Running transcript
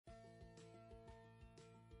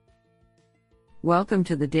Welcome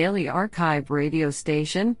to the Daily Archive radio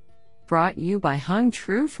station, brought you by Hung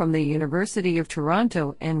Tru from the University of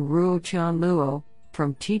Toronto and Ruo Chan Luo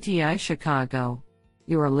from TTI Chicago.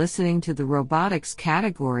 You are listening to the robotics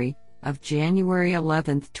category of January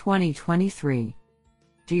 11, 2023.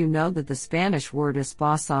 Do you know that the Spanish word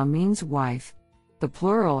esposa means wife? The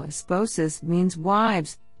plural esposas means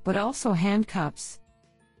wives, but also handcuffs.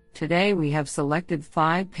 Today we have selected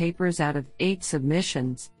 5 papers out of 8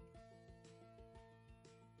 submissions.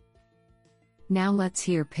 Now let's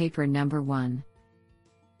hear paper number 1.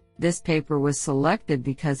 This paper was selected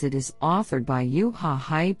because it is authored by Juha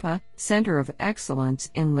Haipa, Center of Excellence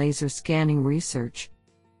in Laser Scanning Research.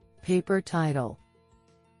 Paper title: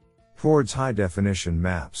 Towards High-Definition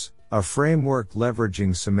Maps, a framework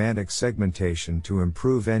leveraging semantic segmentation to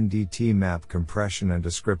improve NDT map compression and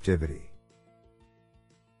descriptivity.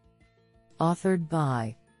 Authored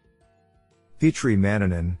by Petri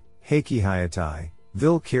Mannanen, Heikki Hayatai,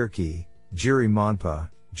 Vil Kirki, Jiri Monpa,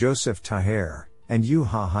 Joseph Taher, and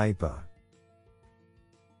Juha Haipa.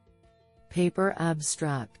 Paper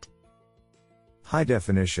abstract: High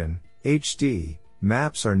definition, HD,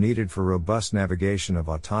 maps are needed for robust navigation of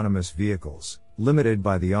autonomous vehicles, limited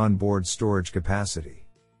by the onboard storage capacity.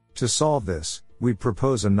 To solve this, we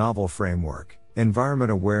propose a novel framework,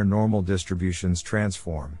 Environment-Aware Normal Distributions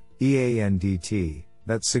Transform, EANDT,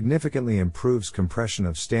 that significantly improves compression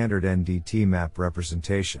of standard NDT map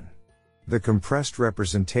representation. The compressed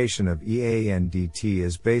representation of EANDT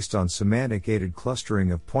is based on semantic-aided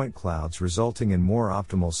clustering of point clouds, resulting in more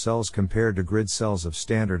optimal cells compared to grid cells of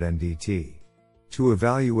standard NDT. To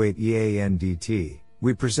evaluate EANDT,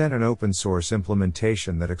 we present an open-source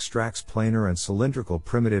implementation that extracts planar and cylindrical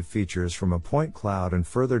primitive features from a point cloud and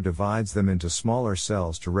further divides them into smaller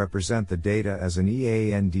cells to represent the data as an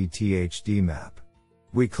EANDT HD map.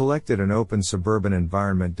 We collected an open suburban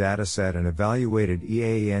environment dataset and evaluated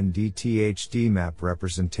EANDT HD map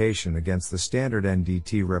representation against the standard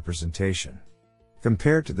NDT representation.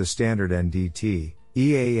 Compared to the standard NDT,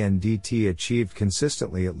 EANDT achieved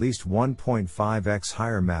consistently at least 1.5x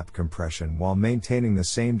higher map compression while maintaining the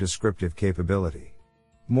same descriptive capability.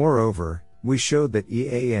 Moreover, we showed that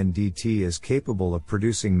EANDT is capable of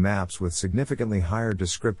producing maps with significantly higher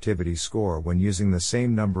descriptivity score when using the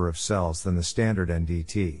same number of cells than the standard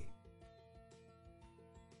NDT.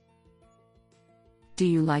 Do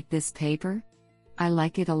you like this paper? I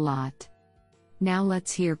like it a lot. Now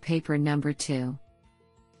let's hear paper number 2.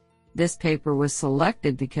 This paper was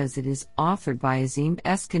selected because it is authored by Azim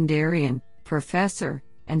Eskandarian, Professor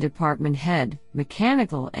and Department Head,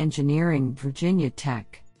 Mechanical Engineering, Virginia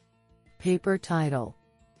Tech. Paper title: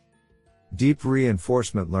 Deep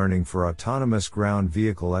Reinforcement Learning for Autonomous Ground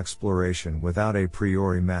Vehicle Exploration Without A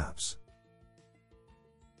Priori Maps.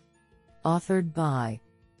 Authored by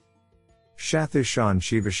Shathushan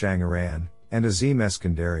Shivashankaran and Azim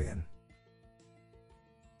Eskandarian.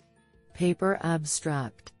 Paper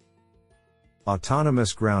abstract: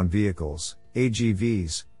 Autonomous ground vehicles,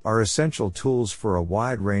 AGVs, are essential tools for a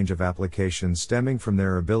wide range of applications stemming from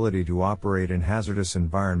their ability to operate in hazardous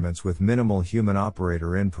environments with minimal human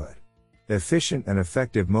operator input. Efficient and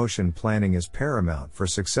effective motion planning is paramount for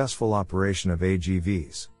successful operation of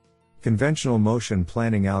AGVs. Conventional motion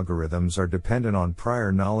planning algorithms are dependent on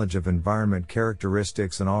prior knowledge of environment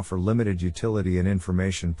characteristics and offer limited utility in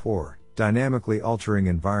information-poor, dynamically altering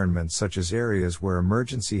environments such as areas where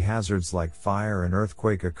emergency hazards like fire and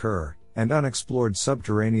earthquake occur, and unexplored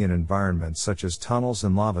subterranean environments such as tunnels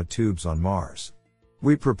and lava tubes on Mars.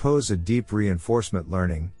 We propose a deep reinforcement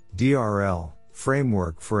learning (DRL)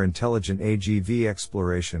 framework for intelligent AGV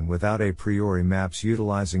exploration without a priori maps,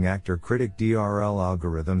 utilizing actor-critic DRL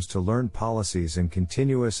algorithms to learn policies in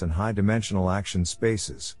continuous and high-dimensional action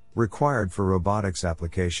spaces, required for robotics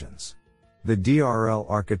applications. The DRL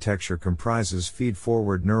architecture comprises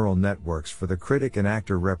feed-forward neural networks for the critic and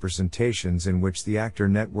actor representations, in which the actor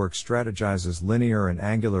network strategizes linear and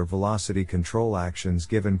angular velocity control actions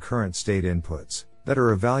given current state inputs, that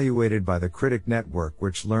are evaluated by the critic network,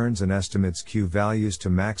 which learns and estimates Q values to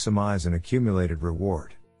maximize an accumulated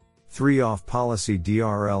reward. 3 off-policy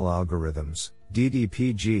DRL algorithms,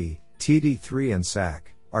 DDPG, TD3 and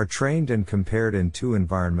SAC, are trained and compared in 2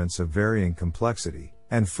 environments of varying complexity,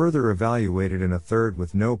 and further evaluated in a third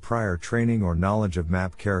with no prior training or knowledge of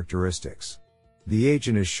map characteristics. The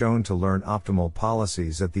agent is shown to learn optimal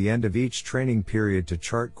policies at the end of each training period to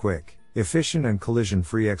chart quick, efficient and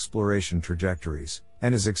collision-free exploration trajectories,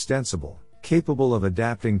 and is extensible, capable of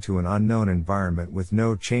adapting to an unknown environment with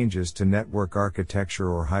no changes to network architecture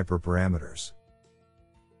or hyperparameters.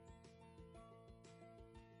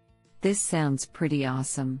 This sounds pretty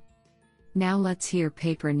awesome. Now let's hear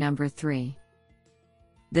paper number 3.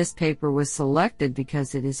 This paper was selected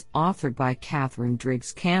because it is authored by Catherine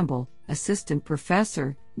Driggs Campbell, Assistant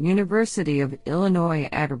Professor, University of Illinois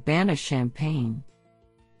at Urbana-Champaign.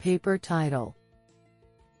 Paper title: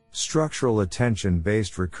 Structural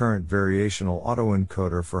Attention-Based Recurrent Variational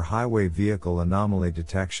Autoencoder for Highway Vehicle Anomaly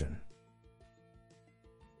Detection.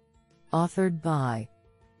 Authored by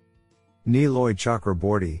Niloy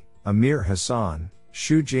Chakraborty, Amir Hassan,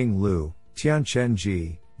 Shujing Liu, Tianchen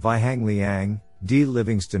Ji, Vaihang Liang, D.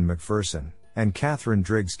 Livingston McPherson, and Catherine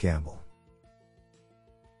Driggs Campbell.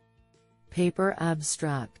 Paper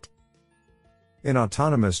abstract: In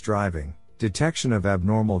autonomous driving, detection of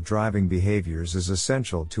abnormal driving behaviors is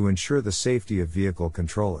essential to ensure the safety of vehicle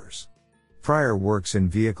controllers. Prior works in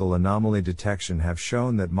vehicle anomaly detection have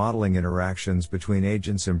shown that modeling interactions between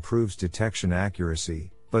agents improves detection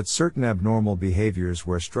accuracy, but certain abnormal behaviors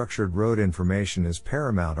where structured road information is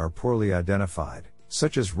paramount are poorly identified,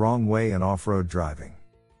 such as wrong way and off-road driving.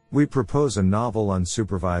 We propose a novel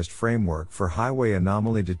unsupervised framework for highway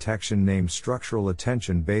anomaly detection named Structural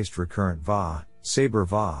Attention-Based Recurrent VA,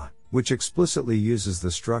 SABRE-VA, which explicitly uses the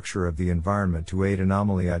structure of the environment to aid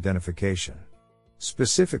anomaly identification.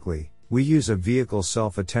 Specifically, we use a vehicle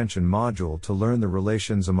self-attention module to learn the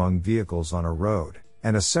relations among vehicles on a road,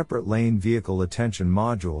 and a separate lane vehicle attention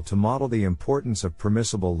module to model the importance of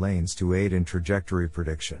permissible lanes to aid in trajectory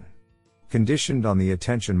prediction. Conditioned on the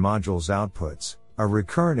attention module's outputs, a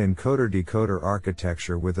recurrent encoder-decoder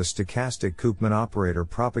architecture with a stochastic Koopman operator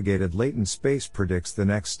propagated latent space predicts the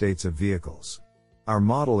next states of vehicles. Our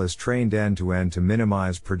model is trained end-to-end to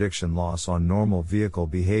minimize prediction loss on normal vehicle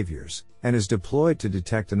behaviors, and is deployed to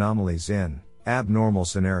detect anomalies in abnormal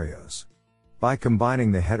scenarios. By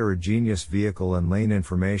combining the heterogeneous vehicle and lane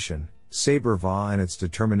information, SABRE-VA and its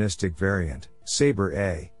deterministic variant,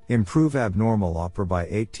 SABRE-A, improve abnormal OPERA by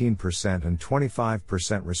 18% and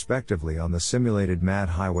 25% respectively on the simulated MAD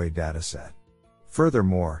highway dataset.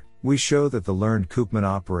 Furthermore, we show that the learned Koopman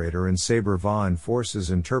operator in SABRE-VA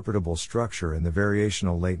enforces interpretable structure in the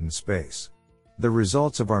variational latent space. The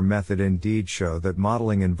results of our method indeed show that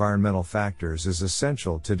modeling environmental factors is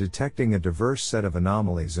essential to detecting a diverse set of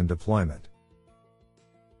anomalies in deployment.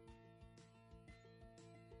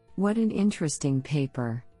 What an interesting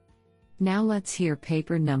paper. Now let's hear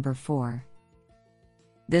paper number 4.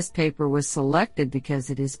 This paper was selected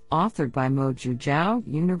because it is authored by Moju Zhao,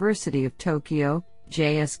 University of Tokyo,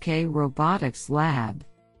 JSK Robotics Lab.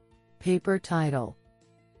 Paper title: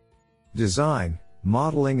 Design,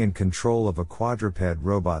 Modeling and Control of a Quadruped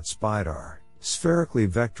Robot SPIDAR, Spherically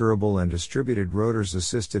Vectorable and Distributed Rotors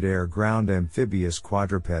Assisted Air-Ground Amphibious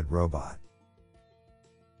Quadruped Robot.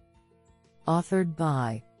 Authored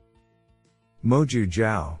by Moju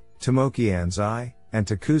Zhao, Tomoki Anzai, and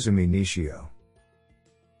Takuzumi Nishio.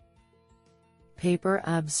 Paper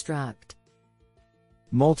abstract: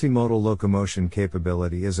 Multimodal locomotion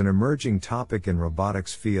capability is an emerging topic in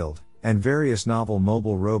robotics field, and various novel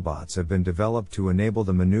mobile robots have been developed to enable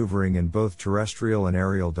the maneuvering in both terrestrial and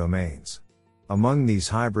aerial domains. Among these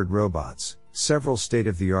hybrid robots, several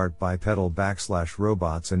state-of-the-art bipedal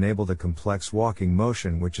robots enable the complex walking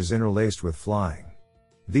motion which is interlaced with flying.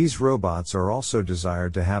 These robots are also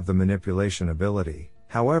desired to have the manipulation ability.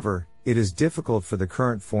 However, it is difficult for the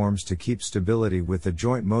current forms to keep stability with the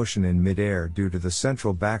joint motion in mid-air due to the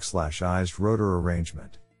central _ized rotor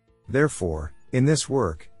arrangement. Therefore, in this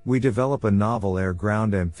work, we develop a novel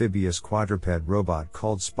air-ground amphibious quadruped robot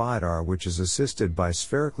called SPIDAR, which is assisted by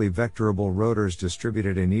spherically vectorable rotors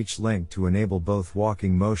distributed in each link to enable both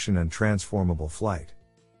walking motion and transformable flight.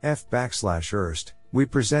 F_Erst, we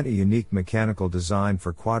present a unique mechanical design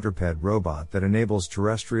for quadruped robot that enables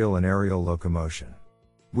terrestrial and aerial locomotion.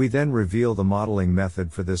 We then reveal the modeling method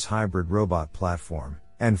for this hybrid robot platform,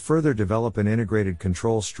 and further develop an integrated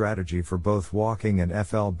control strategy for both walking and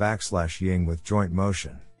FL_Ying with joint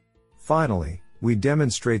motion. Finally, we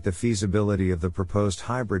demonstrate the feasibility of the proposed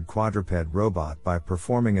hybrid quadruped robot by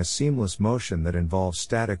performing a seamless motion that involves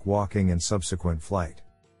static walking and subsequent flight.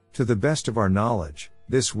 To the best of our knowledge,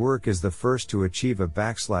 this work is the first to achieve a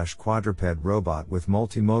 _quadruped robot with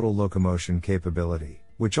multimodal locomotion capability,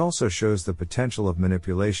 which also shows the potential of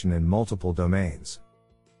manipulation in multiple domains.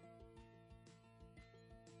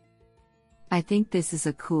 I think this is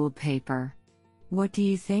a cool paper. What do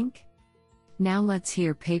you think? Now let's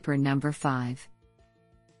hear paper number 5.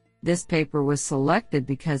 This paper was selected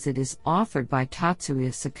because it is authored by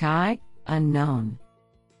Tatsuya Sakai, unknown.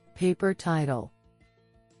 Paper title: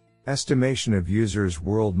 Estimation of Users'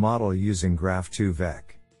 World Model Using Graph2Vec.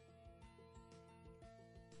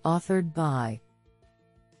 Authored by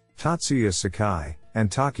Tatsuya Sakai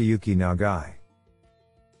and Takayuki Nagai.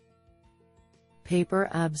 Paper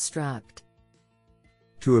abstract: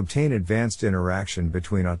 To obtain advanced interaction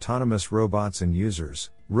between autonomous robots and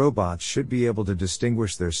users, robots should be able to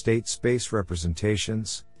distinguish their state-space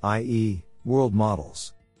representations, i.e., world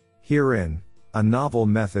models. Herein, a novel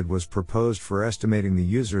method was proposed for estimating the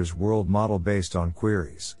user's world model based on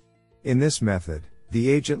queries. In this method, the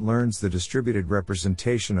agent learns the distributed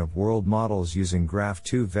representation of world models using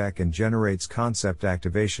Graph2Vec and generates concept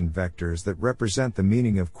activation vectors that represent the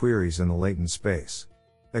meaning of queries in the latent space.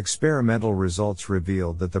 Experimental results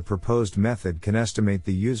revealed that the proposed method can estimate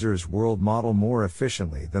the user's world model more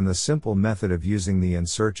efficiently than the simple method of using the in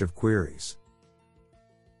search of queries.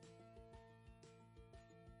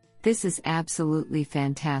 This is absolutely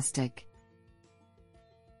fantastic.